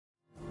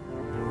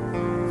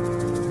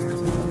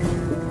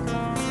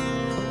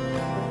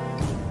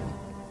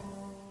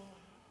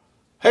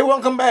Hey,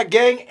 welcome back,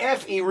 gang.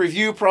 FE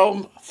review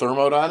problem,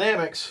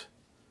 thermodynamics.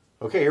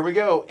 Okay, here we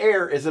go.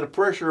 Air is at a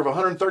pressure of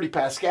 130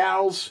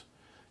 pascals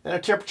and a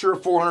temperature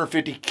of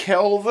 450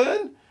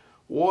 Kelvin.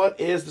 What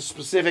is the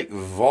specific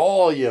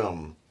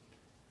volume?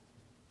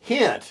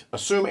 Hint,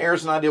 assume air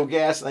is an ideal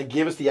gas, and they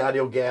give us the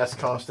ideal gas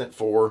constant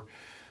for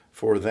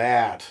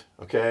that.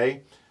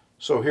 Okay,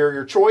 so here are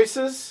your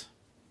choices.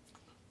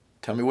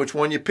 Tell me which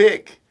one you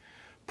pick.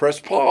 Press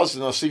pause,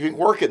 and I'll see if you can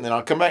work it, and then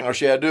I'll come back and I'll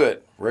show you how to do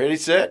it. Ready,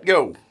 set,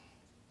 go.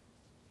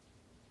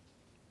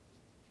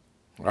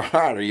 All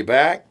right, are you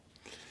back?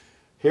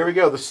 Here we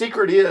go. The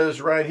secret is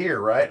right here,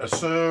 right?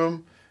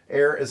 Assume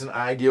air is an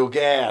ideal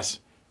gas.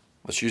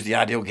 Let's use the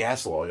ideal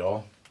gas law,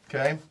 y'all.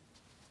 Okay?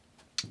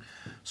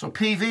 So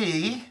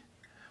PV,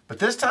 but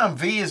this time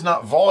V is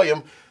not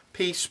volume.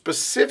 P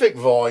specific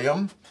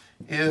volume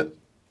is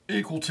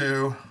equal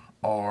to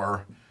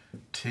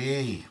RT.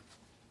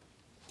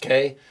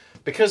 Okay?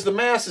 Because the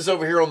mass is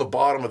over here on the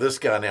bottom of this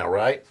guy now,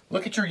 right?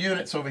 Look at your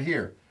units over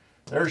here.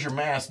 There's your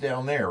mass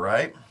down there,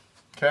 right?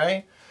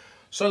 Okay?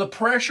 So the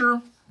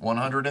pressure,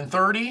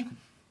 130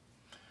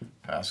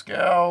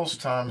 pascals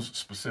times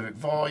specific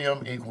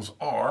volume equals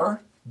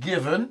R,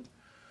 given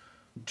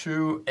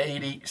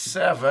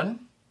 287.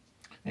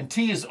 And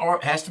T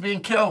has to be in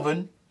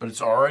Kelvin, but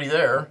it's already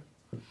there.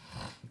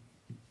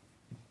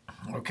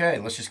 Okay,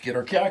 let's just get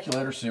our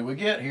calculator, see what we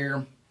get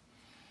here.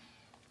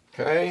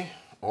 Okay,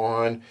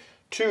 on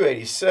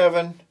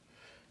 287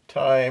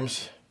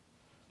 times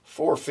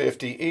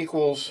 450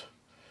 equals,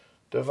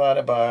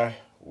 divided by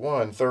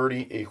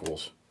 130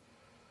 equals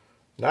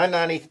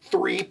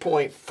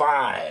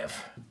 993.5.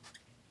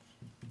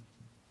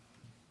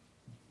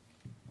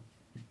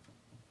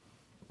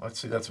 Let's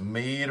see, that's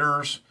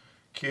meters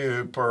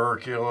cubed per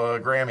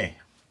kilogram.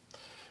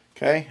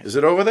 Okay, is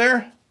it over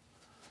there?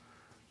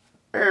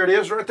 There it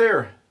is right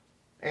there.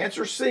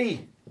 Answer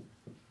C.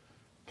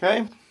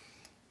 Okay,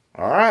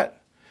 all right.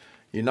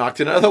 You knocked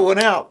another one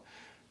out.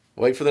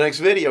 Wait for the next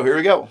video. Here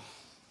we go.